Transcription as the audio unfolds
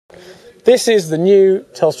This is the new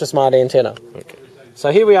Telstra Smart antenna. Okay.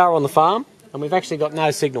 So here we are on the farm, and we've actually got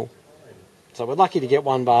no signal. So we're lucky to get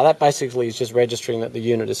 1 bar. That basically is just registering that the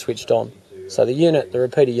unit is switched on. So the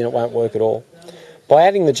repeater unit won't work at all. By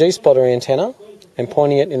adding the GSpotter antenna and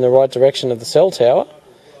pointing it in the right direction of the cell tower,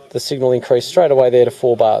 the signal increased straight away there to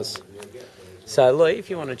 4 bars. So Lee, if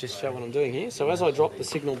you want to just show what I'm doing here. So as I drop the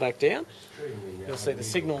signal back down, you'll see the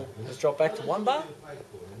signal has dropped back to 1 bar.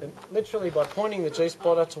 And literally by pointing the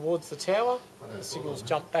GSpotter towards the tower, the signal's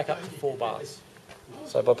jumped back up to 4 bars.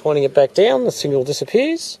 So by pointing it back down, the signal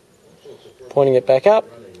disappears. Pointing it back up,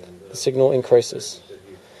 the signal increases.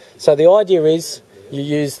 So the idea is you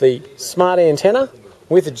use the smart antenna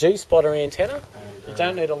with a GSpotter antenna. You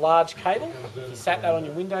don't need a large cable. If you sat that on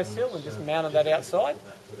your windowsill and just mounted that outside,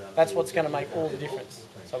 that's what's going to make all the difference.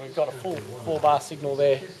 So we've got a full 4 bar signal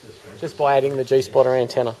there just by adding the GSpotter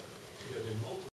antenna.